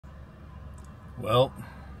Well,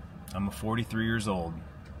 I'm 43 years old.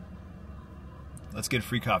 Let's get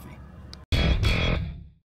free coffee.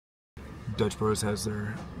 Dutch Bros has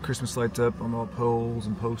their Christmas lights up on all poles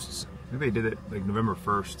and posts. I think they did it like November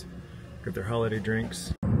 1st. Got their holiday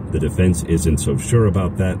drinks. The defense isn't so sure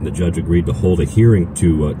about that, and the judge agreed to hold a hearing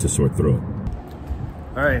to sort through it.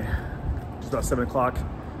 All right, it's about 7 o'clock.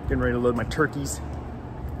 Getting ready to load my turkeys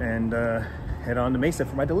and head on to Mesa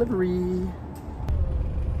for my delivery.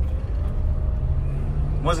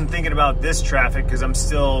 Wasn't thinking about this traffic because I'm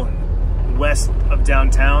still west of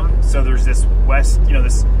downtown. So there's this west, you know,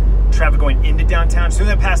 this traffic going into downtown. As soon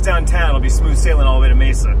as I pass downtown, it'll be smooth sailing all the way to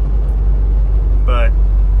Mesa. But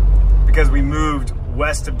because we moved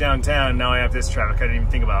west of downtown, now I have this traffic I didn't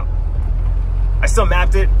even think about. I still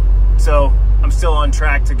mapped it, so I'm still on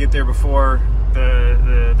track to get there before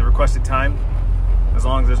the requested time. As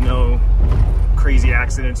long as there's no crazy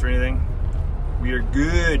accidents or anything, we are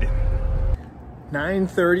good.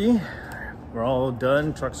 9:30, we're all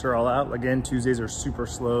done, trucks are all out. Again, Tuesdays are super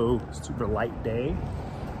slow, super light day.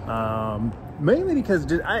 Mainly because,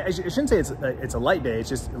 I shouldn't say it's a light day, it's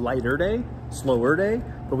just a lighter day, slower day,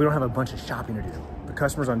 but we don't have a bunch of shopping to do. The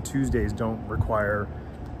customers on Tuesdays don't require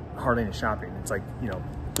hardly any shopping. It's like, you know,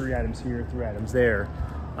 3 items here, 3 items there.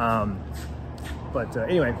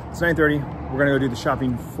 Anyway, it's 9:30. We're gonna go do the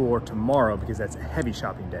shopping for tomorrow because that's a heavy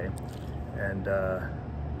shopping day. And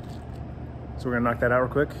so we're gonna knock that out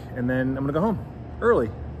real quick, and then I'm gonna go home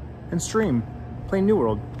early and stream playing New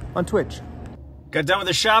World on Twitch. Got done with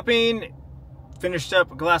the shopping, finished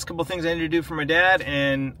up the last couple things I needed to do for my dad,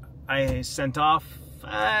 and I sent off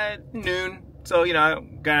at noon. So, you know, I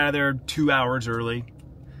got out of there 2 hours early.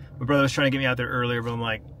 My brother was trying to get me out there earlier, but I'm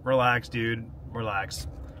like, relax, dude, relax.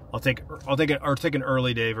 I'll take an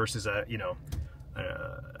early day versus a, you know,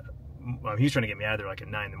 he's trying to get me out of there like at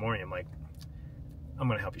 9 in the morning. I'm like, I'm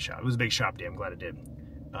gonna help you shop. It was a big shop day. I'm glad I did.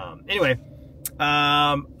 Anyway,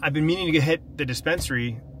 I've been meaning to hit the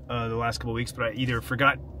dispensary the last couple of weeks, but I either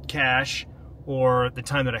forgot cash or the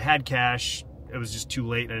time that I had cash, it was just too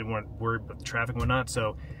late and I didn't want to worry about the traffic and whatnot.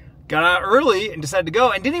 So got out early and decided to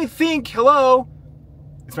go and didn't even think, hello,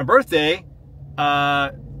 it's my birthday.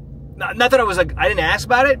 Not that I was like, I didn't ask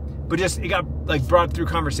about it, but just it got like brought through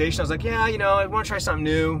conversation. I was like, yeah, you know, I want to try something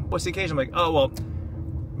new. What's the occasion? I'm like, oh, well,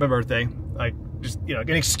 my birthday. Like, just, you know, an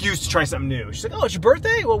excuse to try something new. She's like, oh, it's your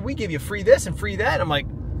birthday? Well, we give you free this and free that. I'm like,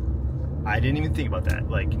 I didn't even think about that.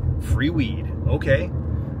 Like, free weed, okay.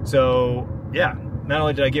 So, yeah, not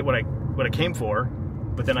only did I get what I came for,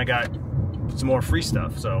 but then I got some more free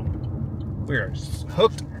stuff. So, we're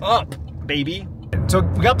hooked up, baby. So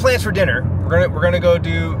we got plans for dinner. We're gonna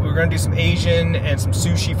do some Asian and some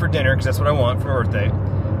sushi for dinner because that's what I want for my birthday.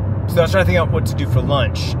 So I was trying to think out what to do for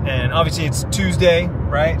lunch, and obviously it's Tuesday,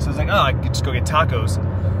 right? So I was like, oh, I could just go get tacos,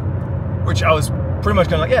 which I was pretty much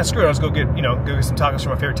gonna like, yeah, screw it, I'll just go get some tacos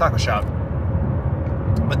from my favorite taco shop.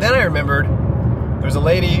 But then I remembered there's a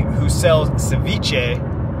lady who sells ceviche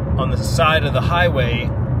on the side of the highway,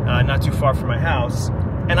 not too far from my house,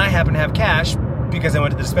 and I happen to have cash because I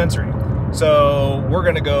went to the dispensary. So we're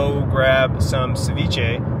gonna go grab some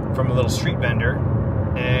ceviche from a little street vendor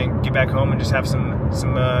and get back home and just have some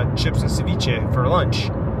chips and ceviche for lunch.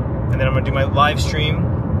 And then I'm gonna do my live stream.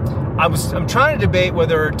 I'm trying to debate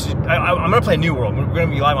whether to, I'm gonna play New World. We're gonna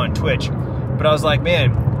be live on Twitch. But I was like,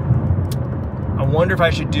 man, I wonder if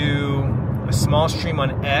I should do a small stream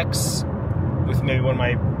on X with maybe one of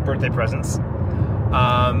my birthday presents,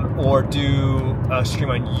 or do a stream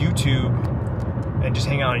on YouTube and just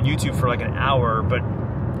hang out on YouTube for like an hour. But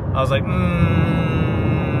I was like,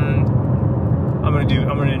 I'm gonna do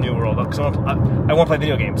New World because I want to play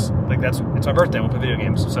video games. Like it's my birthday. I want to play video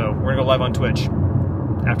games. So we're gonna go live on Twitch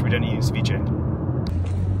after we're done eating ceviche.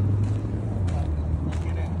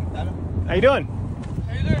 How you doing?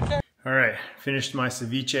 How you doing, sir? All right, finished my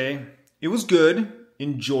ceviche. It was good,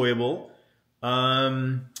 enjoyable.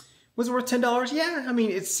 Was it worth $10? Yeah, I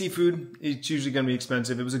mean, it's seafood. It's usually gonna be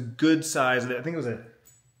expensive. It was a good size. I think it was I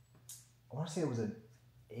want to say it was an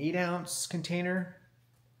 8-ounce container.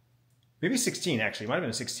 Maybe 16, actually. It might have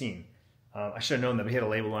been a 16. I should have known that, but he had a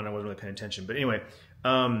label on it. I wasn't really paying attention. But anyway,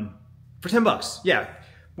 for $10, yeah.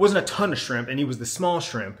 Wasn't a ton of shrimp, and he was the small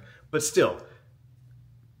shrimp, but still,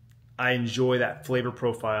 I enjoy that flavor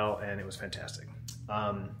profile, and it was fantastic.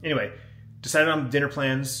 Anyway, decided on dinner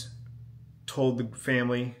plans, told the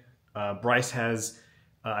family. Bryce has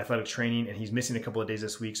athletic training, and he's missing a couple of days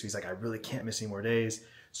this week, so he's like, I really can't miss any more days.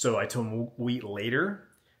 So I told him we'll eat later.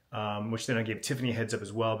 Which then I gave Tiffany a heads up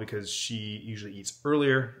as well because she usually eats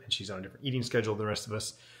earlier and she's on a different eating schedule than the rest of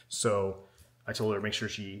us. So I told her to make sure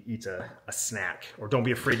she eats a snack, or don't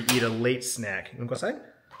be afraid to eat a late snack. You wanna go outside?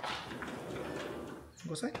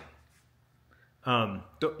 What's that?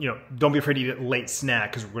 Don't be afraid to eat a late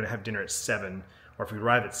snack because we're going to have dinner at 7. Or if we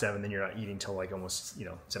arrive at 7, then you're not eating till like almost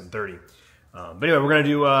 7:30. But anyway, we're gonna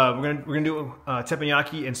do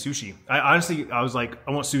teppanyaki and sushi. I was like,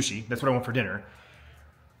 I want sushi. That's what I want for dinner.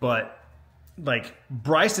 But like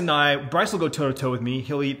Bryce will go toe to toe with me.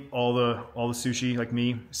 He'll eat all the sushi like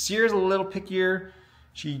me. Sierra's a little pickier.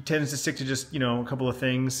 She tends to stick to just a couple of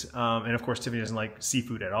things. And of course, Tiffany doesn't like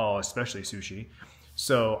seafood at all, especially sushi.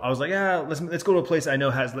 So I was like, yeah, let's go to a place I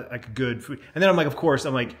know has like good food. And then I'm like, of course,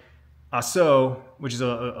 I'm like, Aso, which is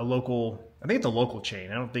a local, I think it's a local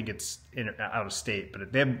chain. I don't think it's out of state,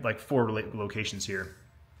 but they have like 4 locations here.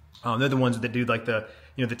 They're the ones that do like the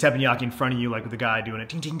teppanyaki in front of you, like with the guy doing it,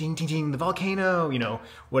 ting, ting, ting, ting, ting, the volcano,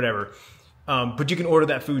 whatever. But you can order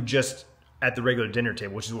that food just at the regular dinner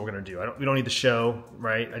table, which is what we're gonna do. We don't need the show,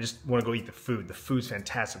 right? I just want to go eat the food. The food's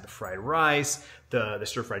fantastic. The fried rice, the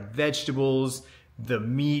stir-fried vegetables, the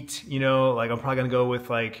meat. Like I'm probably gonna go with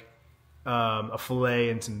like a fillet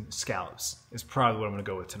and some scallops is probably what I'm gonna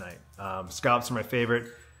go with tonight. Scallops are my favorite.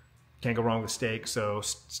 Can't go wrong with steak, so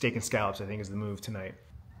steak and scallops I think is the move tonight.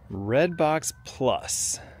 Redbox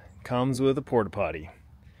Plus comes with a porta potty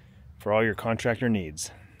for all your contractor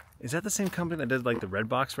needs. Is that the same company that did like the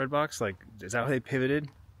Redbox? Like, is that how they pivoted?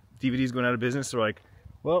 DVDs going out of business. They're like,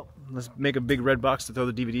 well, let's make a big Redbox to throw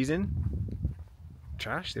the DVDs in.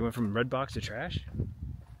 Trash? They went from Redbox to trash?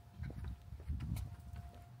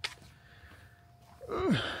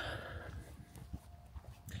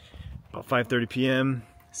 About 5:30 p.m.,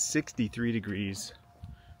 63 degrees.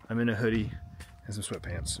 I'm in a hoodie and some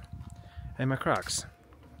sweatpants. And my Crocs,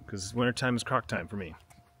 because wintertime is Croc time for me.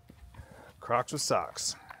 Crocs with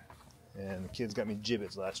socks. And the kids got me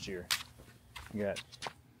gibbets last year. We got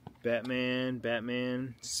Batman,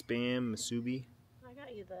 Spam, Masubi. I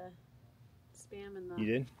got you the Spam and the... You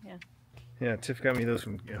did? Yeah. Yeah, Tiff got me those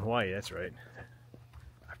from Hawaii, that's right.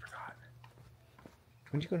 I forgot.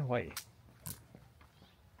 When did you go to Hawaii?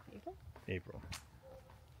 April.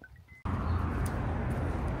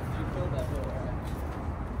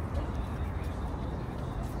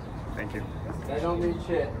 Thank you. That don't mean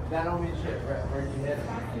shit. That don't mean shit. Where'd you hit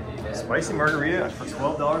it? Spicy margarita for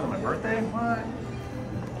 $12 on my birthday? What?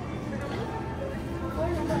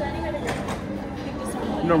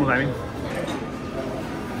 Normal timing.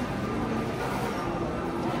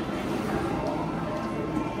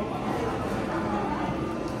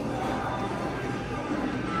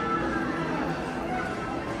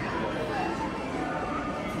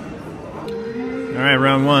 All right,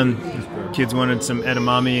 round 1. Kids wanted some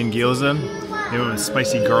edamame and gyoza. They went with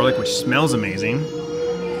spicy garlic, which smells amazing.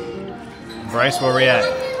 Bryce, where are we at?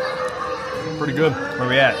 Pretty good. Where are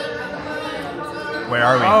we at? Where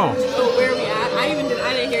are we? Oh, Where are we at?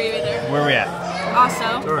 I didn't hear you either. Where are we at?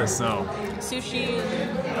 Also, sorry. So, sushi,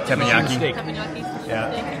 teppanyaki. Steak. teppanyaki, sushi,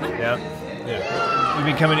 Yeah. steak. Yeah.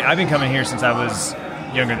 Yeah. I've been coming here since I was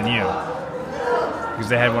younger than you. Because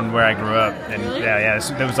they had one where I grew up. And Really? yeah,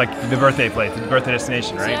 that was like the birthday place, the birthday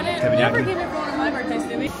destination, right? See, I didn't never give everyone on my birthdays,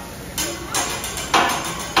 did we?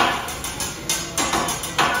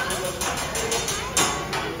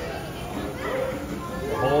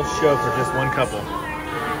 Whole show for just one couple.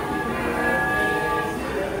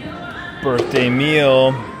 Birthday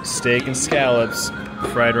meal, steak and scallops,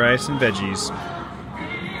 fried rice and veggies.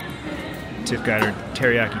 Tiff got her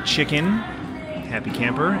teriyaki chicken, happy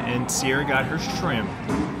camper, and Sierra got her shrimp.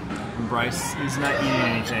 And Bryce is not eating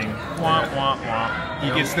anything. Womp, womp, womp.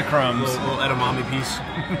 He gets the crumbs. Little edamame piece.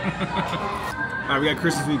 All right, we got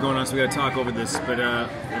Christmas week going on, so we got to talk over this. But I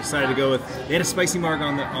decided to go with. They had a spicy marg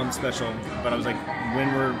on the special, but I was like, when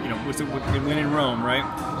when in Rome, right?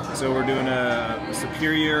 So we're doing a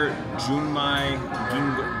Superior Junmai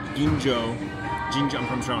Ginjo. I'm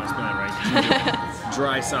from Charlotte, I spelled that right. Ginjo,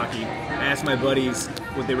 dry sake. I asked my buddies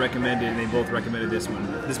what they recommended, and they both recommended this one,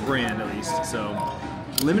 this brand at least. So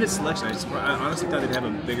limited selection. I honestly thought they'd have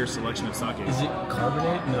a bigger selection of sake. Is it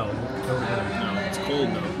carbonate? No. No, it's cold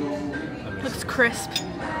though. Looks crisp.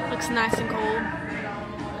 Looks nice and cold.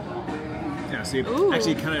 Yeah, see, Ooh.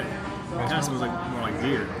 actually, it kind of smells like more like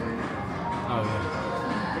beer. Oh, yeah.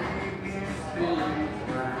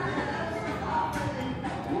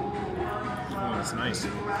 Oh, it's nice.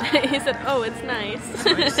 He said, "Oh, it's nice." It's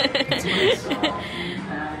nice. It's nice.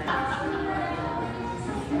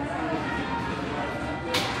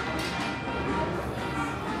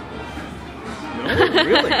 No,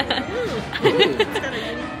 really? It's got a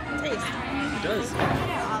unique taste. It does.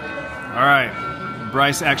 All right.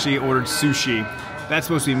 Bryce actually ordered sushi. That's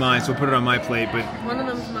supposed to be mine, so we'll put it on my plate. But One of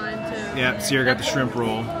them's mine too. yeah, Sierra got the shrimp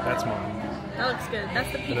roll. That's mine. That looks good.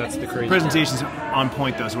 That's the pizza. That's the crazy. Presentation's on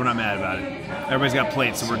point though, so we're not mad about it. Everybody's got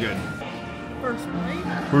plates, so we're good. First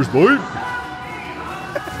bite. First bite.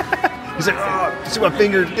 He's like, oh, see my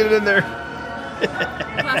fingers, get it in there.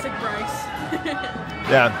 Classic Bryce.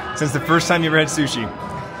 Yeah, since the first time you ever had sushi.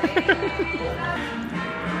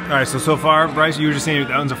 All right, so far, Bryce, you were just saying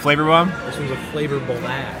that one's a flavor bomb? This one's a flavor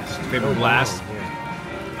blast. Flavor blast.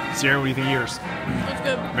 Yeah. Sierra, what do you think of yours? That's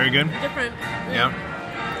good. Very good? Different. Yeah.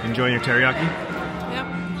 Enjoying your teriyaki?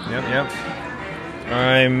 Yep. Yep.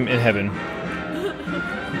 I'm in heaven.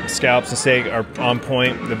 Scallops and steak are on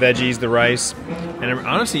point. The veggies, the rice. And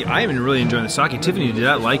honestly, I am really enjoying the sake. Tiffany did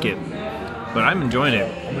not like it, but I'm enjoying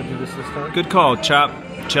it. I'm gonna do this time. Good call, Chuck.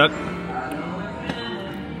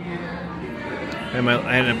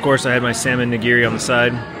 And of course, I had my salmon nigiri on the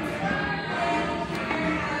side.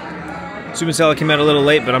 Soup and salad came out a little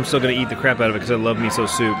late, but I'm still going to eat the crap out of it because I love miso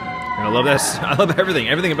soup. And I love this. I love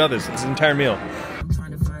everything about this. It's an entire meal.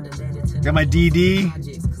 Got my DD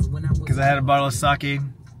because I had a bottle of sake.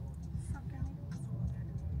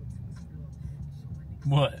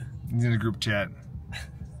 What? He's in a group chat.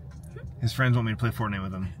 His friends want me to play Fortnite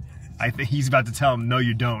with him. I think he's about to tell him, no,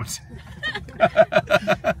 you don't.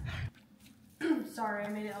 Sorry, I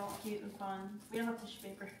made it all cute and fun. We don't have tissue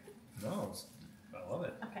paper. No, I love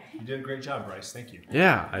it. Okay. You did a great job, Bryce. Thank you.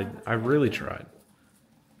 Yeah, I really tried.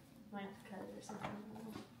 Might have to cut it or something.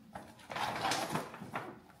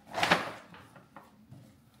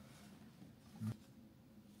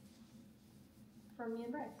 From me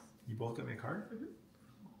and Bryce. You both got me a card? Mm-hmm.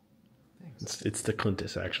 Thanks. It's the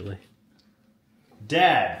Clintus, actually.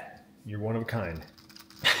 Dad, you're one of a kind.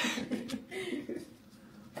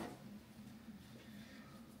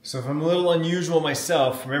 So if I'm a little unusual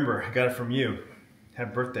myself, remember, I got it from you.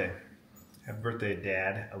 Happy birthday. Happy birthday,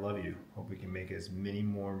 Dad. I love you. Hope we can make as many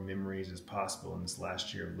more memories as possible in this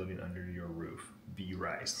last year of living under your roof. B.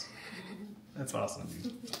 Rice. That's awesome, dude.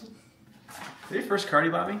 Is that your first card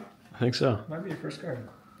you bought me? I think so. Might be your first card.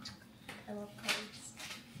 I love cards.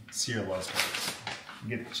 Sierra loves cards.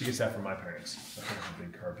 She gets that from my parents. I think it's a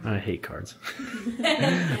big card. I hate cards.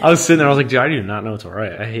 I was sitting there, I was like, dude, I do not know what's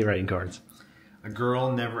alright. I hate writing cards. A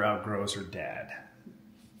girl never outgrows her dad.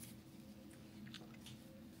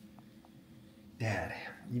 Dad,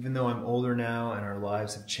 even though I'm older now and our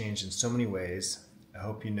lives have changed in so many ways, I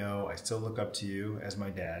hope you know I still look up to you as my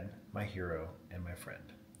dad, my hero, and my friend.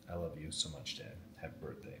 I love you so much, Dad. Happy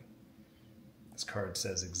birthday. This card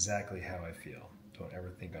says exactly how I feel. Don't ever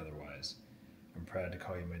think otherwise. I'm proud to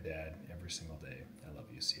call you my dad every single day. I love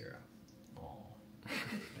you, Sierra. Aw.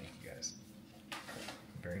 Thank you, guys.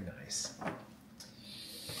 Very nice.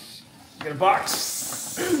 Got a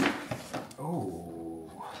box.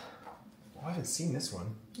 Oh. I haven't seen this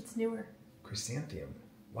one. It's newer. Chrysanthemum.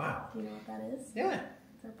 Wow. Do you know what that is? Yeah.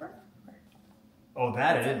 It's our bird flower. Oh,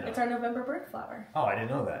 that I didn't know. It's our November bird flower. Oh, I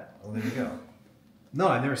didn't know that. Oh, there you go. No,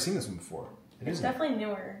 I've never seen this one before. It's definitely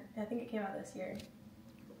newer. I think it came out this year.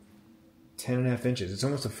 10.5 inches. It's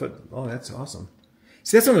almost a foot. Oh, that's awesome.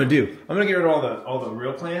 See, that's what I'm gonna do. I'm gonna get rid of all the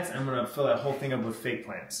real plants. And I'm gonna fill that whole thing up with fake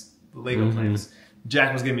plants, the Lego plants.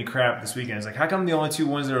 Jack was giving me crap this weekend. He's like, "How come the only two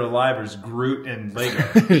ones that are alive are Groot and Lego?"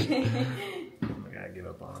 I gotta give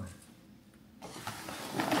up on them.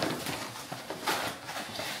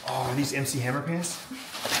 Oh, are these MC Hammer pants?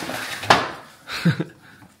 Oh,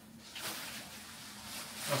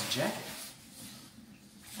 it's a jacket.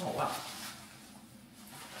 Oh wow.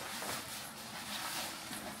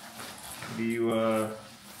 Do you,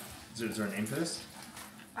 is there a name for this?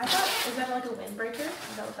 I thought, is that like a windbreaker?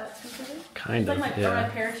 Is that what that's considered? Kind It's of, like my, yeah. or my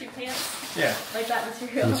parachute pants. Yeah. Like that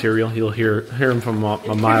material. Material, you'll hear him from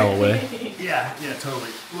a mile away. Yeah, totally.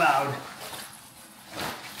 Loud.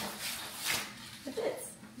 It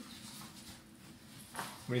fits.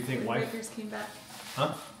 What do you think, wife? Windbreakers came back.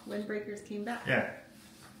 Huh? Windbreakers came back. Yeah.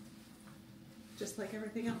 Just like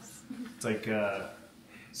everything else. It's like,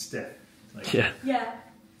 stiff. Like, Yeah. Yeah.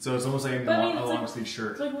 So it's almost like a But I mean, it's long like- sleeve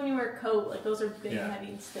shirt. It's like when you wear a coat, like those are big, Yeah. heavy,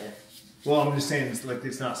 and stiff. Well, I'm just saying, it's like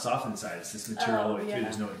it's not soft inside. It's this material all the way yeah.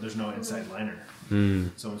 through. There's no inside liner. Mm.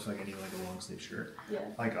 It's almost like I need like a long sleeve shirt. Yeah.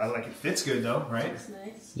 Like I like it fits good though, right? Looks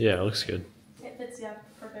nice. Yeah, it looks good. It fits, yeah,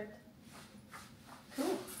 perfect.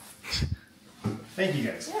 Cool. Thank you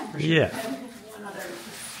guys. Yeah. Appreciate Yeah. I have one other.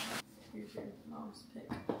 Here's your mom's pick.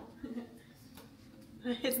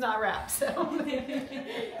 It's not wrapped, so.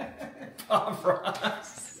 Pop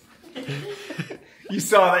Ross. You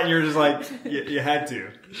saw that and you were just like, you had to.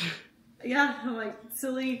 Yeah, I'm like,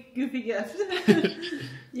 silly, goofy gift.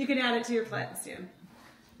 You can add it to your plants soon.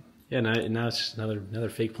 Yeah, now it's just another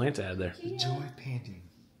fake plant to add there. Enjoy painting.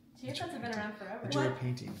 Chia plants have been around forever. Enjoy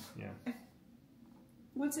painting. Yeah.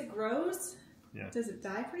 Once it grows, Yeah. Does it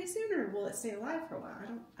die pretty soon, or will it stay alive for a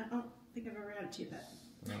while? I don't think I've ever had a chia pet.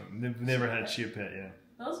 Never had a chia pet, yeah.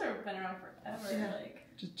 Those have been around forever. Yeah. Like.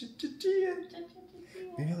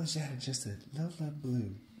 Maybe let's add just a love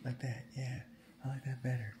blue. Like that, yeah. I like that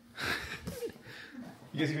better.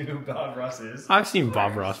 You guys even know who Bob Ross is? I've seen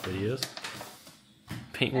Bob Ross videos.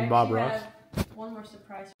 Paint with Bob Ross. One more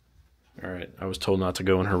surprise. All right, I was told not to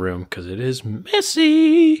go in her room because it is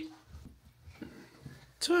messy.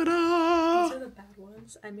 Ta-da! These are the bad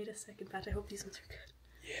ones. I made a second batch. I hope these ones are good.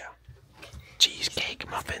 Yeah. Cheesecake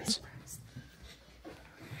muffins.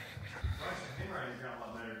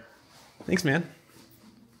 Thanks, man.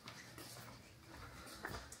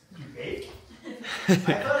 You bake? I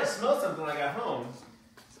thought I smelled something when I got home.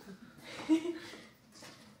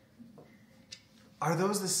 Are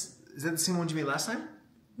those this? Is that the same ones you made last time?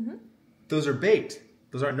 Mm-hmm. Those are baked.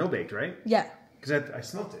 Those aren't no baked, right? Yeah. Because I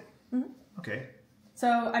smelt it. Mm-hmm. Okay. So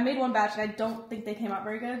I made one batch and I don't think they came out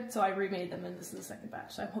very good. So I remade them and this is the second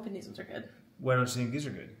batch. So I'm hoping these ones are good. Why don't you think these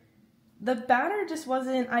are good? The batter just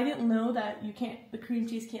wasn't. I didn't know that the cream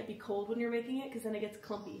cheese can't be cold when you're making it because then it gets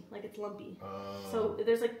clumpy, like it's lumpy. So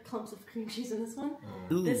there's like clumps of cream cheese in this one.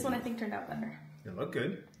 This one I think turned out better. They look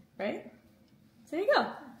good. Right? So there you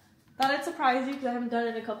go. Thought I'd surprise you because I haven't done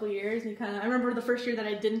it in a couple of years. And I remember the first year that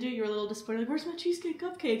I didn't do it, you were a little disappointed. Like, where's my cheesecake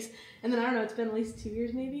cupcakes? And then I don't know, it's been at least 2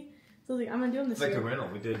 years maybe. So I was like, I'm gonna do them this It's like year. the rental.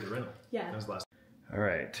 We did the rental. Yeah. That was last. All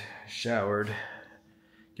right. Showered.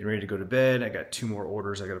 Getting ready to go to bed. I got 2 more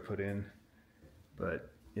orders I got to put in,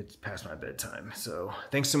 but it's past my bedtime. So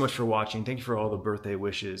thanks so much for watching. Thank you for all the birthday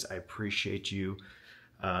wishes. I appreciate you.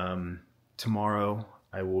 Tomorrow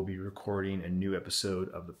I will be recording a new episode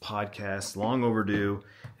of the podcast. Long overdue.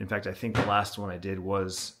 In fact, I think the last one I did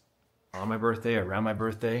was on my birthday, around my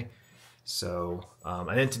birthday. So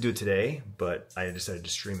I didn't do it today, but I decided to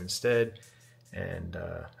stream instead. And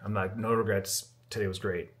no regrets. Today was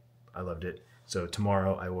great. I loved it. So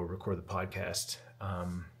tomorrow I will record the podcast.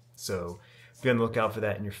 So be on the lookout for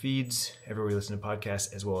that in your feeds, everywhere you listen to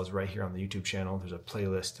podcasts, as well as right here on the YouTube channel. There's a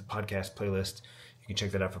playlist, a podcast playlist. You can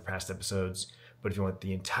check that out for past episodes. But if you want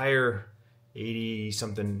the entire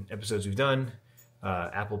 80-something episodes we've done,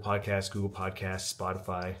 Apple Podcasts, Google Podcasts,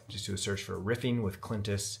 Spotify, just do a search for Riffing with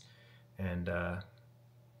Clintus and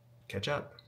catch up.